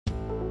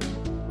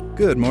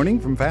Good morning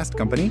from Fast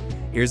Company.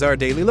 Here's our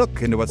daily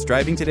look into what's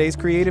driving today's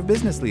creative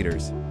business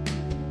leaders.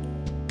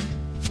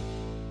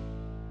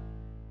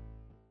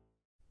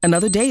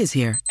 Another day is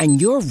here,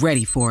 and you're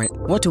ready for it.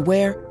 What to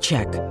wear?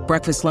 Check.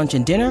 Breakfast, lunch,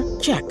 and dinner?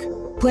 Check.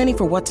 Planning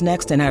for what's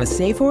next and how to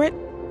save for it?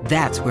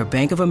 That's where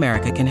Bank of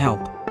America can help.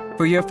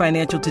 For your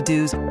financial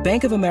to-dos,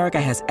 Bank of America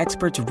has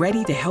experts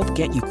ready to help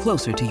get you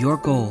closer to your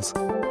goals.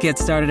 Get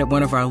started at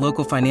one of our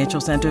local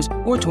financial centers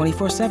or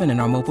 24/7 in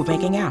our mobile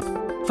banking app.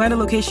 Find a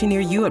location near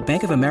you at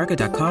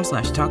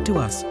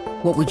bankofamerica.com/talktous.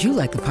 What would you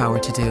like the power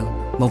to do?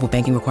 Mobile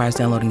banking requires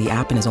downloading the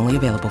app and is only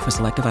available for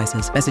select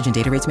devices. Message and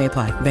data rates may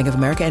apply. Bank of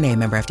America N.A.,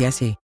 member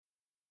FDIC.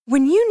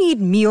 When you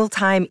need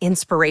mealtime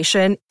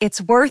inspiration,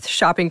 it's worth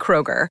shopping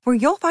Kroger, where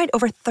you'll find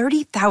over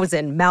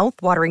 30,000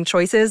 mouth-watering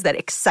choices that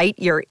excite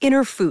your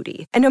inner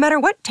foodie. And no matter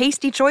what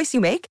tasty choice you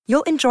make,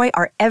 you'll enjoy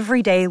our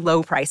everyday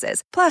low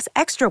prices, plus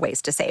extra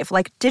ways to save,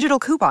 like digital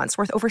coupons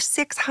worth over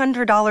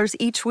 $600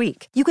 each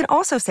week. You can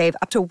also save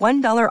up to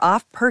 $1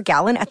 off per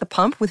gallon at the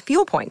pump with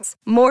fuel points.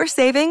 More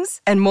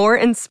savings and more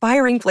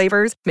inspiring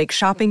flavors make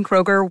shopping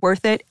Kroger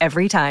worth it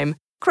every time.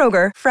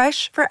 Kroger,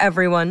 fresh for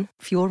everyone.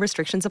 Fuel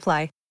restrictions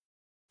apply.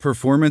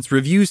 Performance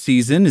review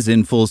season is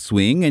in full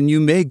swing, and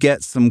you may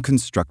get some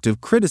constructive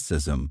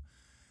criticism.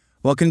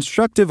 While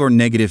constructive or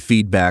negative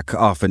feedback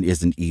often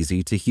isn't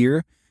easy to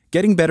hear,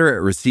 getting better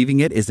at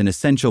receiving it is an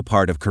essential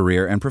part of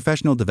career and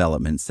professional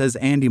development, says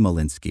Andy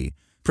Molinsky,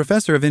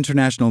 professor of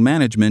international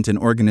management and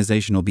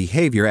organizational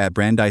behavior at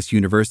Brandeis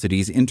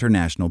University's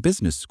International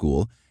Business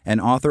School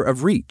and author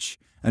of Reach,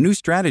 a new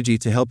strategy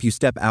to help you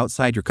step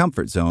outside your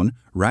comfort zone,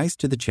 rise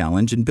to the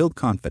challenge, and build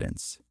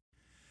confidence.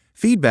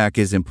 Feedback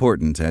is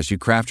important as you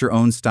craft your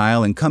own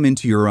style and come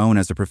into your own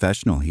as a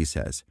professional, he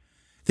says.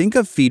 Think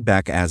of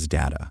feedback as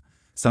data.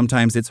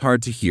 Sometimes it's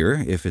hard to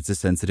hear if it's a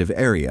sensitive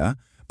area,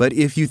 but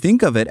if you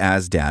think of it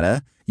as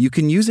data, you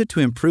can use it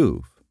to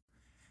improve.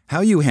 How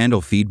you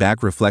handle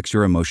feedback reflects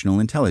your emotional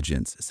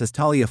intelligence, says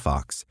Talia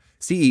Fox,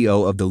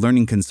 CEO of the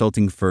learning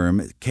consulting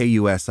firm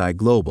KUSI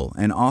Global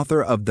and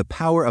author of The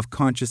Power of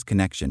Conscious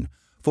Connection,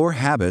 4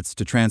 Habits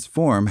to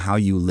Transform How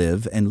You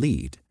Live and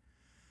Lead.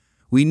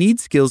 We need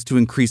skills to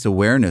increase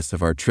awareness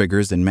of our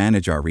triggers and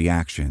manage our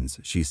reactions,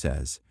 she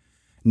says.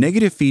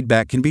 Negative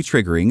feedback can be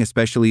triggering,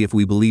 especially if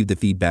we believe the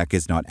feedback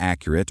is not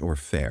accurate or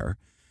fair.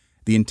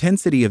 The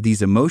intensity of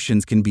these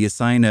emotions can be a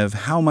sign of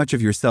how much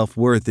of your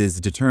self-worth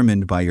is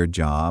determined by your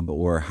job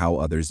or how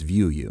others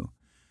view you.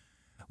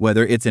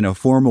 Whether it's in a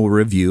formal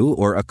review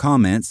or a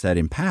comment said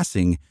in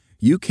passing,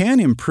 you can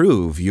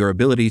improve your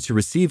ability to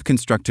receive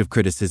constructive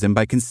criticism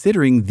by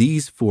considering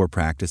these 4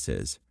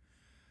 practices.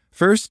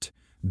 First,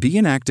 be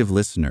an active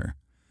listener.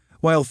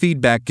 While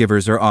feedback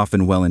givers are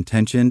often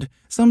well-intentioned,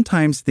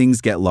 sometimes things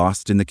get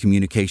lost in the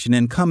communication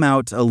and come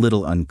out a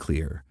little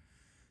unclear.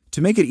 To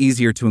make it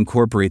easier to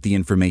incorporate the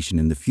information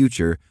in the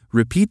future,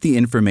 repeat the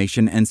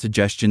information and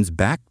suggestions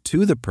back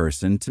to the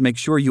person to make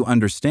sure you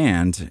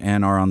understand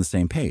and are on the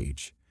same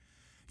page.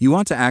 You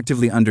want to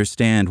actively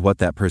understand what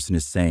that person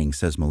is saying,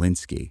 says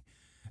Molinsky.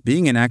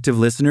 Being an active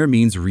listener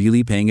means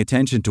really paying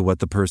attention to what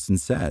the person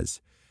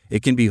says.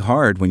 It can be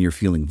hard when you're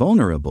feeling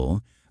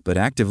vulnerable, but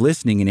active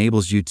listening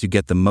enables you to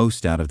get the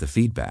most out of the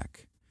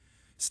feedback.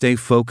 Stay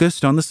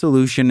focused on the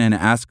solution and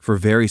ask for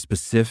very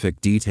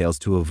specific details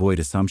to avoid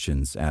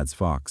assumptions, adds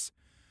Fox.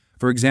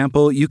 For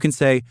example, you can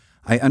say,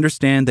 I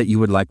understand that you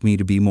would like me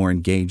to be more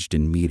engaged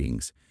in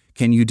meetings.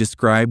 Can you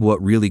describe what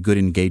really good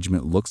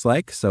engagement looks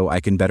like so I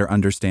can better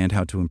understand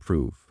how to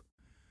improve?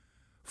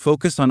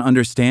 Focus on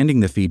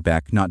understanding the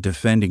feedback, not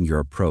defending your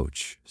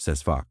approach,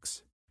 says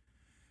Fox.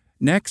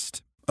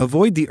 Next,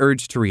 avoid the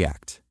urge to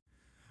react.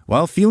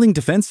 While feeling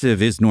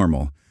defensive is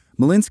normal,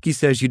 Molinsky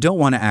says you don't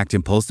want to act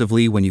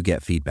impulsively when you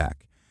get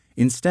feedback.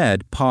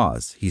 Instead,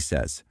 pause, he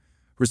says.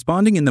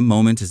 Responding in the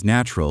moment is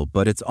natural,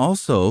 but it's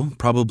also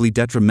probably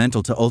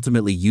detrimental to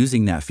ultimately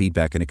using that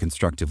feedback in a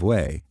constructive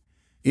way.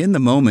 In the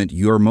moment,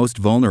 you're most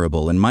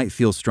vulnerable and might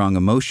feel strong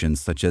emotions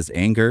such as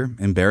anger,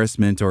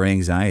 embarrassment, or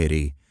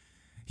anxiety.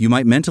 You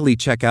might mentally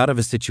check out of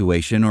a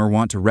situation or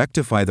want to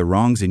rectify the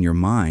wrongs in your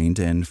mind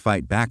and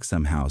fight back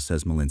somehow,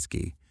 says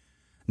Molinsky.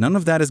 None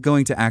of that is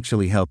going to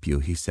actually help you,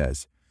 he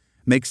says.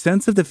 Make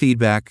sense of the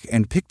feedback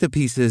and pick the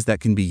pieces that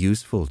can be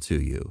useful to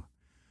you.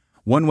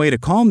 One way to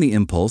calm the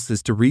impulse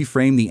is to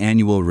reframe the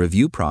annual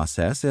review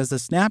process as a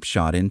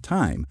snapshot in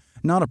time,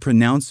 not a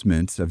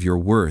pronouncement of your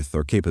worth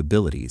or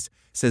capabilities,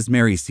 says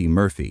Mary C.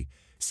 Murphy,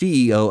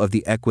 CEO of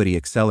the Equity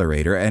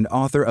Accelerator and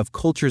author of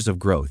Cultures of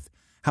Growth,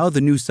 How the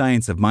New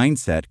Science of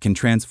Mindset Can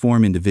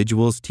Transform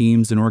Individuals,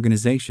 Teams, and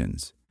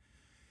Organizations.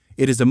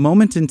 It is a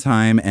moment in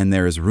time and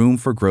there is room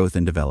for growth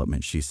and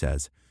development, she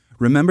says.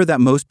 Remember that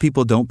most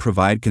people don't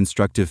provide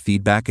constructive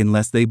feedback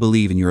unless they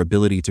believe in your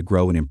ability to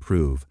grow and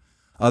improve.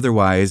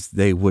 Otherwise,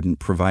 they wouldn't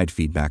provide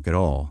feedback at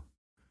all.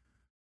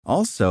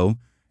 Also,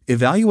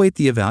 evaluate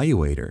the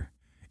evaluator.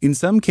 In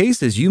some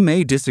cases, you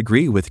may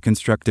disagree with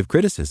constructive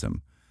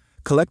criticism.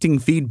 Collecting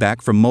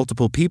feedback from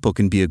multiple people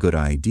can be a good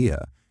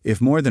idea.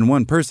 If more than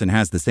one person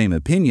has the same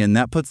opinion,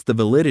 that puts the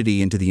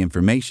validity into the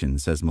information,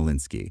 says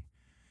Molinsky.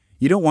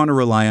 You don't want to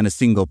rely on a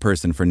single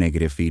person for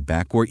negative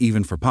feedback or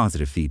even for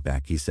positive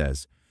feedback, he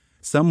says.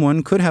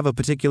 Someone could have a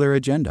particular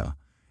agenda.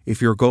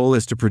 If your goal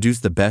is to produce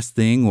the best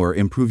thing or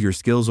improve your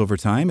skills over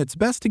time, it's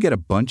best to get a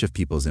bunch of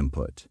people's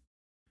input.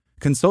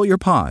 Consult your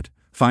pod.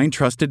 Find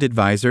trusted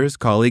advisors,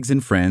 colleagues,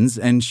 and friends,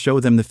 and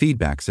show them the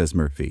feedback, says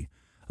Murphy.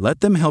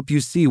 Let them help you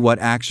see what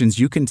actions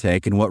you can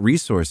take and what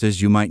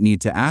resources you might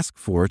need to ask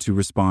for to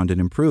respond and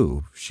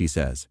improve, she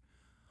says.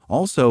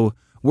 Also,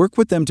 work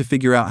with them to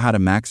figure out how to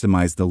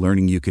maximize the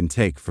learning you can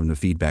take from the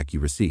feedback you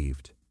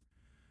received.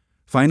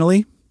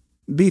 Finally,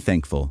 be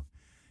thankful.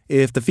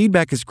 If the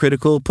feedback is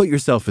critical, put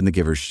yourself in the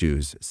giver's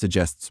shoes,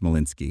 suggests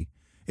Smolinski.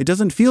 It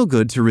doesn't feel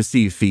good to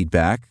receive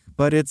feedback,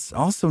 but it's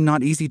also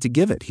not easy to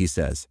give it, he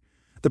says.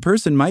 The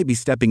person might be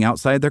stepping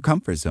outside their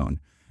comfort zone.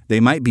 They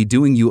might be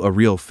doing you a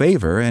real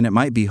favor, and it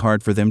might be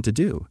hard for them to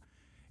do.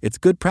 It's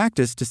good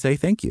practice to say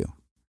thank you.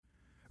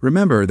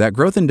 Remember that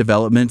growth and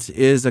development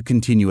is a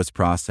continuous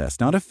process,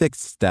 not a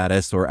fixed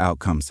status or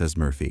outcome, says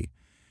Murphy.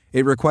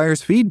 It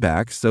requires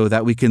feedback so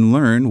that we can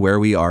learn where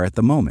we are at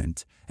the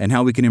moment and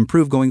how we can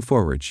improve going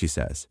forward, she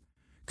says.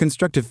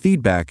 Constructive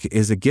feedback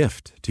is a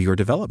gift to your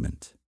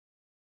development.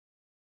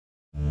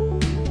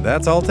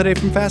 That's all today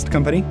from Fast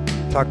Company.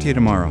 Talk to you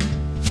tomorrow.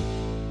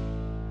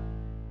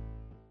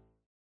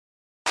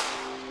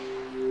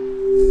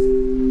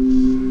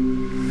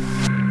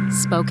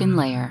 Spoken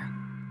Layer.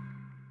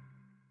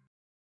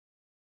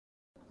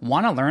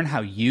 Want to learn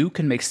how you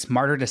can make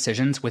smarter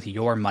decisions with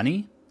your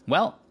money?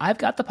 Well, I've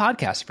got the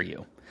podcast for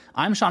you.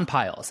 I'm Sean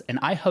Piles, and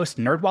I host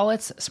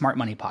NerdWallet's Smart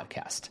Money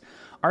Podcast.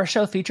 Our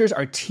show features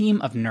our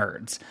team of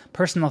nerds,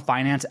 personal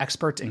finance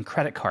experts in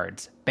credit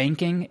cards,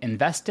 banking,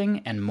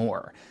 investing, and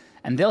more.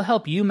 And they'll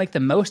help you make the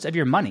most of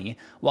your money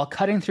while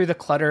cutting through the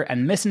clutter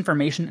and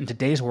misinformation in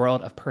today's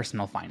world of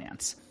personal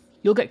finance.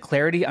 You'll get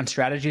clarity on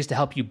strategies to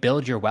help you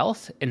build your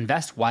wealth,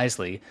 invest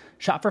wisely,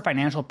 shop for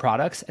financial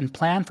products, and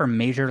plan for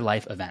major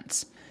life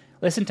events.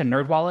 Listen to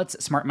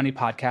NerdWallet's Smart Money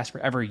Podcast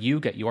wherever you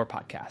get your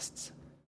podcasts.